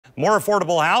More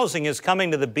affordable housing is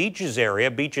coming to the Beaches area.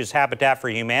 Beaches Habitat for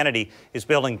Humanity is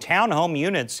building townhome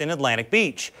units in Atlantic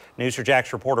Beach.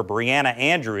 News4JAX reporter Brianna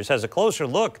Andrews has a closer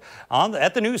look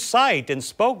at the new site and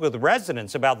spoke with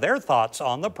residents about their thoughts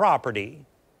on the property.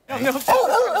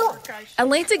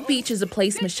 Atlantic Beach is a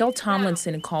place Michelle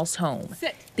Tomlinson calls home.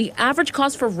 The average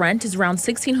cost for rent is around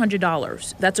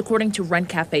 $1,600. That's according to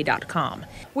rentcafe.com.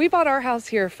 We bought our house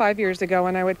here 5 years ago,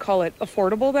 and I would call it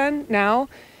affordable then. Now,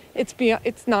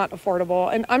 it's not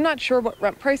affordable. And I'm not sure what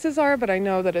rent prices are, but I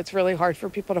know that it's really hard for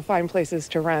people to find places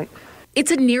to rent. It's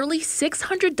a nearly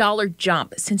 $600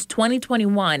 jump since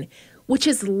 2021, which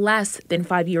is less than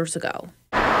 5 years ago.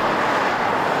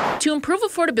 To improve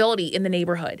affordability in the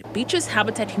neighborhood, Beaches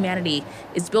Habitat Humanity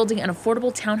is building an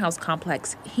affordable townhouse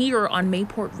complex here on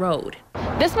Mayport Road.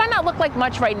 This might not look like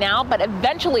much right now, but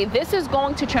eventually this is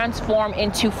going to transform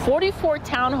into 44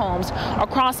 townhomes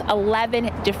across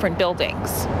 11 different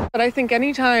buildings. But I think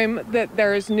anytime that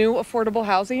there is new affordable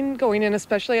housing going in,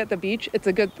 especially at the beach, it's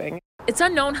a good thing. It's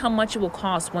unknown how much it will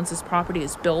cost once this property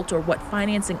is built or what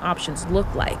financing options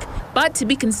look like. But to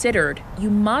be considered,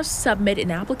 you must submit an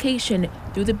application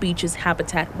through the Beaches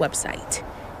Habitat website.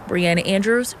 Brianna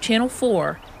Andrews, Channel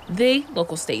 4, the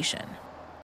local station.